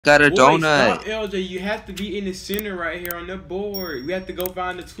Got a Boy, donut. stop, LJ. You have to be in the center right here on the board. We have to go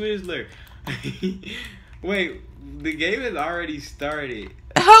find the Twizzler. Wait, the game has already started.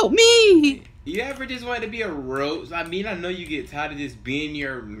 Help me! You ever just want to be a roach? I mean, I know you get tired of just being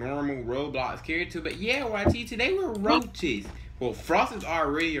your normal Roblox character, but yeah, YT, today we're roaches. Well, Frost is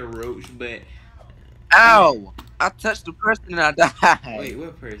already a roach, but... Ow! I touched the person and I died. Wait,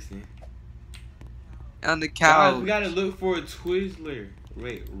 what person? On the couch. Guys, we gotta look for a Twizzler.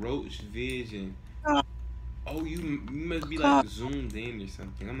 Wait, roach vision. Oh, you must be like zoomed in or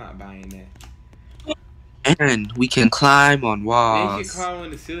something. I'm not buying that. And we can climb on walls. They should climb on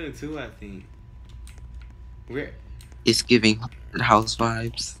the ceiling too, I think. Where? It's giving house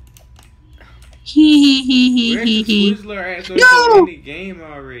vibes. Hee hee hee Where's hee the hee. Twizzler at? So it's in the game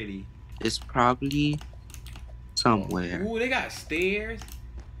already. It's probably somewhere. Ooh, they got stairs.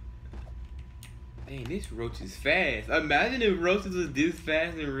 Dang, this roach is fast. Imagine if roaches was this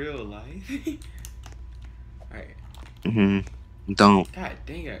fast in real life. Alright. Don't. God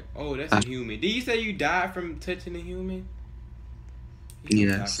dang it. Oh, that's a human. Did you say you died from touching a human? You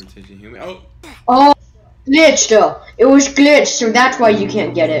Yes. died from touching a human. Oh. Oh, glitched. It was glitched, so that's why you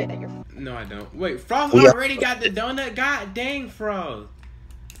can't get it. No, I don't. Wait, Frost already got the donut? God dang, Frost.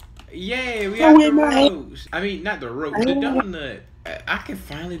 Yay, we got the roach. I mean, not the roach, the donut. I can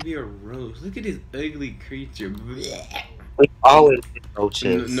finally be a roach. Look at this ugly creature. We always get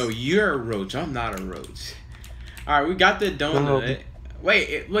roaches. No, you're a roach. I'm not a roach. Alright, we got the donut. No.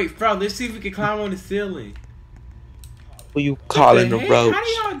 Wait, Frost, let's see if we can climb on the ceiling. Who you calling a roach? How do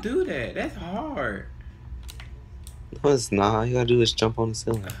y'all do that? That's hard. No, it's not. All you gotta do is jump on the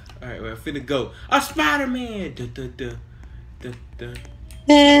ceiling. Alright, well, finna go. A Spider-Man!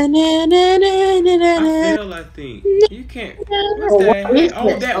 I feel, I think. You can't. What's that?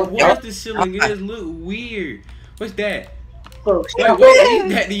 Oh, that was the ceiling. It just look weird. What's that? Oh, Wait, what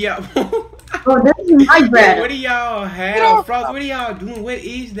is that? Y'all? Oh, this is my bread. What do y'all have? Frost, what are y'all doing? What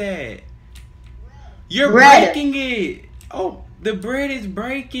is that? You're Bread. breaking it. Oh, the bread is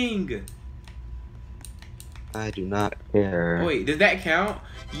breaking. I do not care. Wait, does that count?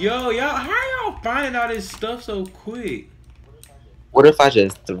 Yo, y'all, how y'all finding all this stuff so quick? What if I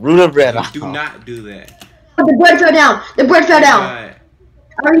just threw the bread off? Do not do that. The bread fell down. The bread fell down. God.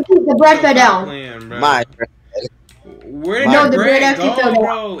 I repeat, the bread fell down. Playing, bro. My bread. Where did No, the bread actually go, fell down.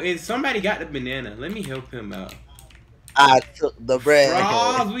 bro? And somebody got the banana. Let me help him out. I took the bread.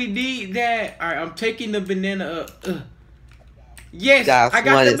 Ross, we need that. All right, I'm taking the banana up. Yes, Guys, I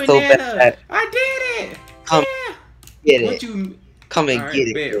got one the is so banana. bad. I did it. Come Yeah. get What it. you? Come and All right, get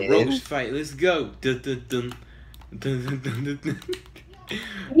it. bet. man. Roach fight. Let's go. Dun, dun, dun. Dun, dun, dun, dun, dun.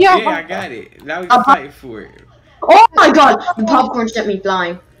 Yeah. Yeah, I got it. Now we can fight for it. Oh my god, the popcorn sent me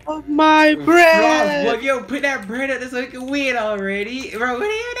flying. Oh, my bread. Ross, yo, put that bread up so we can win already. Bro, what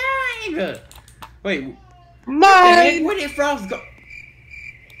are you doing? Wait. Mine. Where did Frost go?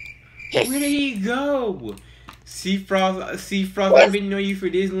 Yes. Where did he go? See, Frost, I've been knowing you for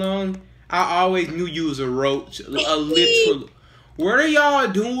this long. I always knew you was a roach. A literal. What are y'all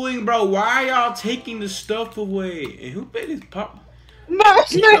doing, bro? Why are y'all taking the stuff away? And who put this pop? My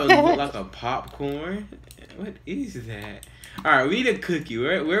Look bread. like a popcorn. What is that? All right, we need a cookie.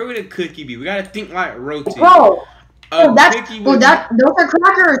 Where would a cookie be? We gotta think like roaches. Bro, A those cookie would are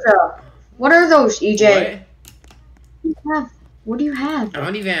crackers. What are those, EJ? What? What do you have? I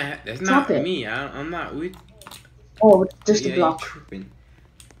don't even. That's Drop not it. me. I'm not with. Oh, just Yeah, a you block. tripping.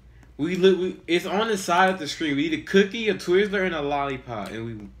 It's on the side of the screen. We need a cookie, a Twizzler, and a lollipop,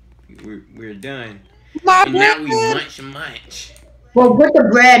 and we're done. My And now bread. we munch. Well, put the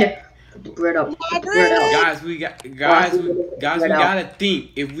bread. Put the bread up. Put the bread up. Guys, we gotta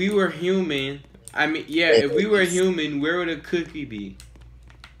think. If we were human, if we were human, where would a cookie be?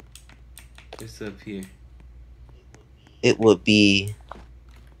 It's up here. It would be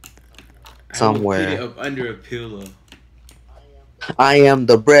somewhere. I would put it up under a pillow. I am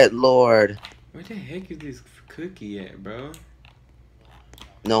the bread lord. Where the heck is this cookie at, bro?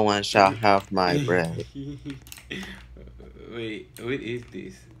 No one shall have my bread. Wait, what is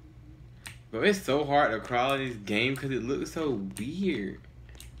this? Bro, it's so hard to crawl in this game because it looks so weird.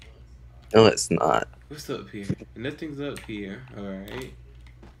 No, it's not. What's up here? Nothing's up here. Alright.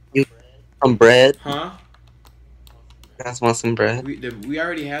 Some bread. Huh? You guys want some bread? We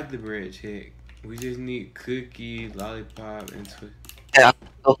already have the bread check. We just need cookie, lollipop, and Yeah,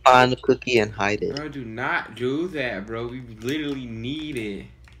 I'll find the cookie and hide it. Bro, do not do that, bro. We literally need it.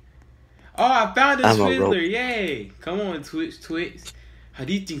 Oh, I found a Twizzler. Yay. Come on, Twix. How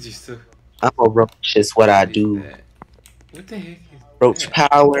these things are so... I'm a roach is what I do. What the heck is Roach that?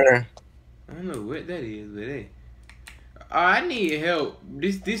 power. I don't know what that is, but hey. I need help.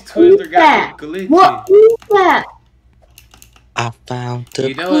 This Twister got me glitching. What is that? I found the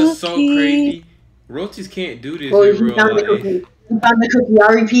You know it's so crazy. Roaches can't do this Oh, in he real found the life. cookie. He found the cookie.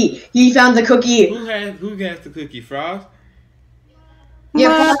 I repeat, he found the cookie. Who has the cookie, Frost?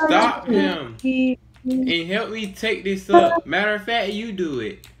 Yeah, Stop him and help me take this up. Matter of fact, you do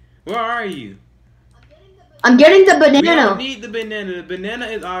it. Where are you? I'm getting the We don't banana. need the banana. The banana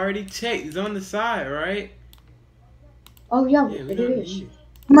is already checked. It's on the side, right? Oh yeah, Yeah, we it don't is. need it.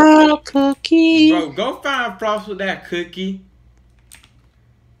 My cookie. Bro, go find Frost with that cookie.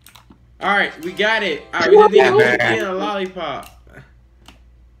 Alright, we got it. Alright, we just need a cookie and a lollipop.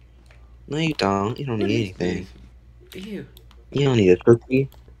 No, you don't. You don't What need is anything. this? Ew. You don't need a cookie.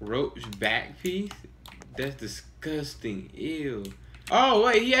 Roach back piece? That's disgusting. Ew. Oh,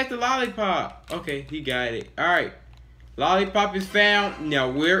 wait, he has the lollipop. Okay, he got it. Alright. Lollipop is found. Now,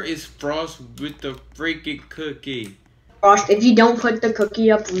 where is Frost with the freaking cookie? Frost, if you don't put the cookie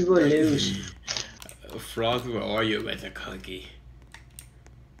up, we will lose. Frost, where are you with the cookie?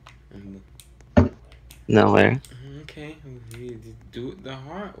 Nowhere. Okay, we just do it the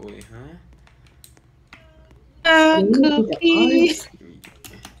hard way, huh? Cookie.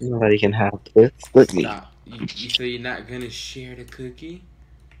 Nobody can have this but me. Stop. You say you're not gonna share the cookie?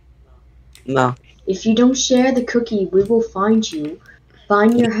 No. If you don't share the cookie, we will find you,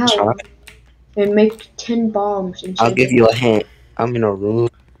 find your house, and make 10 bombs. And I'll give you a hint. I'm in a room.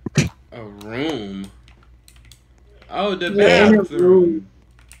 A room? Oh, the Yeah, in a bathroom.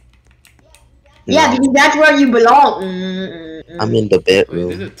 Yeah, No, because that's where you belong. I'm in the Wait, bedroom.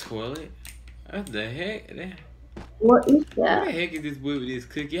 there's a toilet? What the heck? What is What that? the heck is this boy with this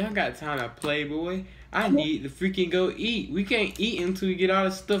cookie? I don't got time to play, boy. I need to freaking go eat. We can't eat until we get all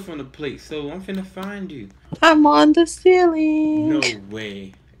the stuff on the plate. So I'm finna find you. I'm on the ceiling. No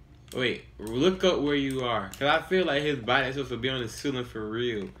way. Wait, look up where you are. Cause I feel like his body is supposed to be on the ceiling for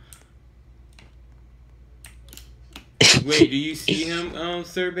real. Wait, do you see him,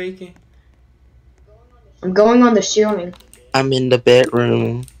 Sir Bacon? I'm going on the ceiling. I'm in the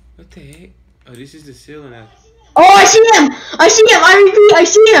bedroom. What the heck? Oh, this is the ceiling. Oh, I see him! I see him! I repeat, I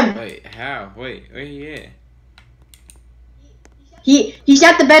see him! Wait, how? Wait, where he at? He's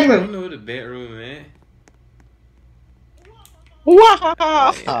at the I bedroom. don't know where the bedroom is.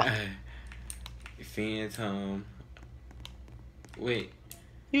 Wow. Phantom. Wait.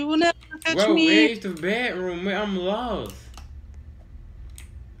 You will never catch Bro, me. where's the bedroom? Wait, I'm lost.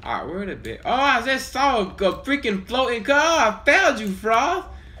 Alright, where the bed? Oh, I just saw a freaking floating car. I found you, Frost.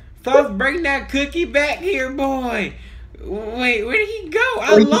 Frost, bring that cookie back here, boy. Wait, where did he go?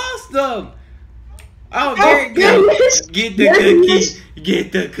 I lost him. Oh, there it goes. Get the cookie.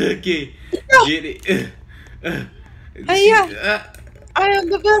 Get the cookie. Get it. I am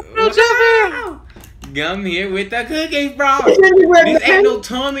the best roach ever. Come here with the cookie, Frost. This ain't no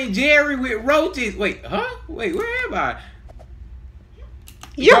Tom and Jerry with roaches. Wait, huh? Wait, where am I?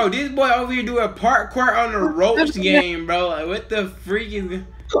 Bro, this boy over here doing parkour on the roach game, bro. Like, what the freak is...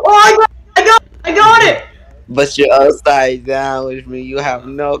 Oh, I got it! But you're upside down, which means you have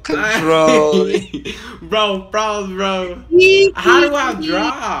no control. Bro, bro. How do I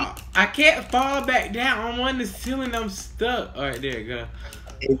drop? I can't fall back down. I'm on the ceiling. I'm stuck. All right, there you go.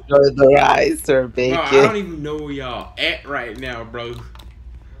 Enjoy the ride, Sir Bacon. Bro, I don't even know where y'all at right now, bro.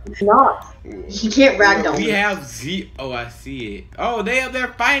 It's not. He can't ragdoll We me. have Oh, I see it. Oh, they up there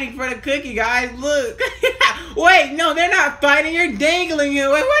fighting for the cookie, guys. Look. Wait, no, they're not fighting. You're dangling it.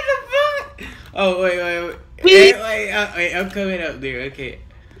 Wait, what the fuck? Oh, wait. Wait, I'm coming up there. Okay.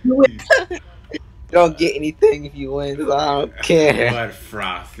 You don't get anything if you win, so I don't care. What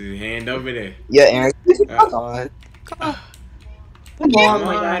Frosty? Hand over there. Yeah, Aaron. Come on. Come Come on,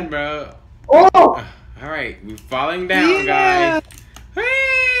 on, bro. Oh! Alright, we're falling down, guys.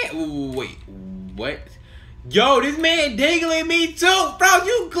 Hey! Ooh, wait, what? Yo, this man dangling me too, bro.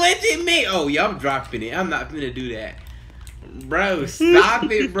 You glitching me. Oh, yeah, I'm dropping it. I'm not gonna do that. Bro, stop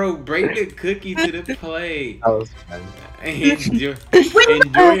it, bro. Bring the cookie to the plate. That was fun. Enjoy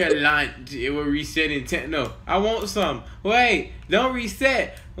your lunch. It will reset in 10. No, I want some. Wait, don't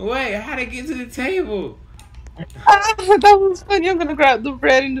reset. Wait, how to get to the table? That was funny. I'm gonna grab the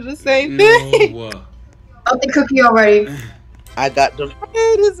bread and do the same thing. No. Got the cookie already. I got the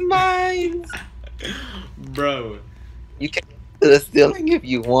bread is mine. Bro. You can to the ceiling if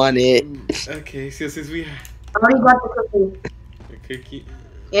you want it. Okay, so since we have I already got the cookie. the cookie.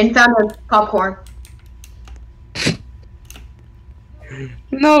 And found a popcorn.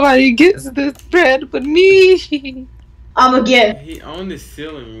 Nobody gets this bread but me. I'ma get. He on the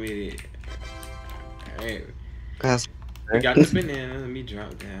ceiling with it. Alright. That's We got the banana. Let me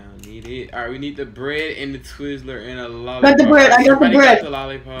drop down. Need it. Alright, we need the bread and the Twizzler and a lollipop. Got the bread. I got the bread. Got the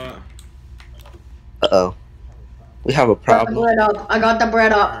lollipop. Uh-oh. We have a problem. I got the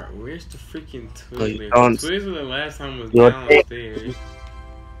bread up. Alright, where's the freaking Twizzler? The Twizzler last time was downstairs.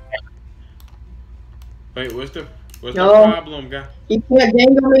 Wait, what's the problem, guy? You can't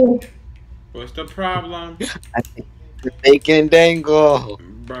dangle me. What's the problem? I think the bacon dangle.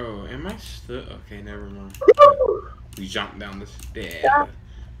 Bro, am I stuck? Okay, never mind. We jumped down the stairs.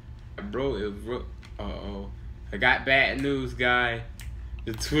 Bro, uh-oh. I got bad news, guy.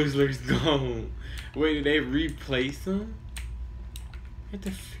 The Twizzler's gone. Wait, did they replace him? What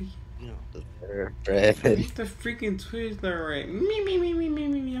the freak? Bread. Where's the freaking Twizzler at?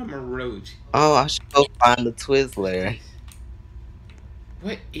 Me, I'm a roach. Oh, I should go find the Twizzler.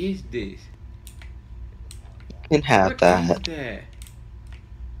 What is this? You can have that. What is that?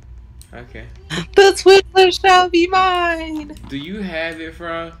 Okay. The Twizzler shall be mine. Do you have it,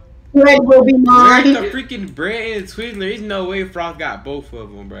 Frost? Bread will be mine. Where's the freaking bread and Twizzler? There's no way Frost got both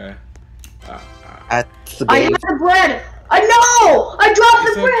of them, bruh. I have the bread. I know. I dropped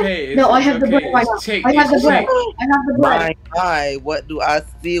the bread. Okay. No, I have the bread right now. I have the bread. I have the bread. My eye. What do I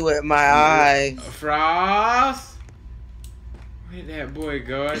see with my eyes? Frost. Where'd that boy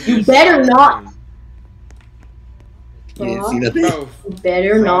go? You better not. Yeah, see the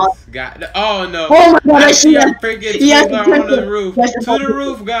Better not. Oh no! Oh my god! I see a freaking Twizzler on the roof. To the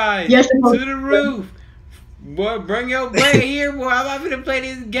roof, guys. To the roof. Boy, bring your bread here, boy. I'm about to play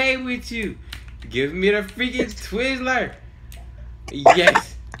this game with you. Give me the freaking Twizzler.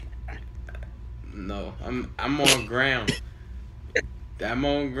 Yes. No, I'm on ground. I'm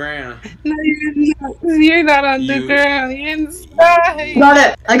on ground. No, you're not on the ground. You're inside. Got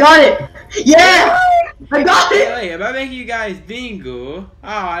it. I got it. Yeah. I got it. Wait, am I making you guys dingle?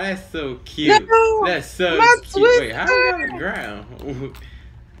 Oh, that's so cute. No, that's so cute. Wait, how are you on the ground?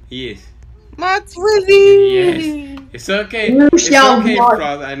 Yes. My Twizzy. Yes. It's okay. It's okay,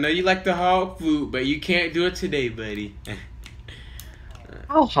 Frost. I know you like the hog food, but you can't do it today, buddy.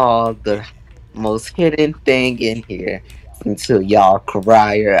 I'll haul the most hidden thing in here until y'all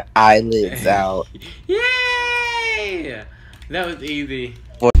cry your eyelids out. Yay! That was easy.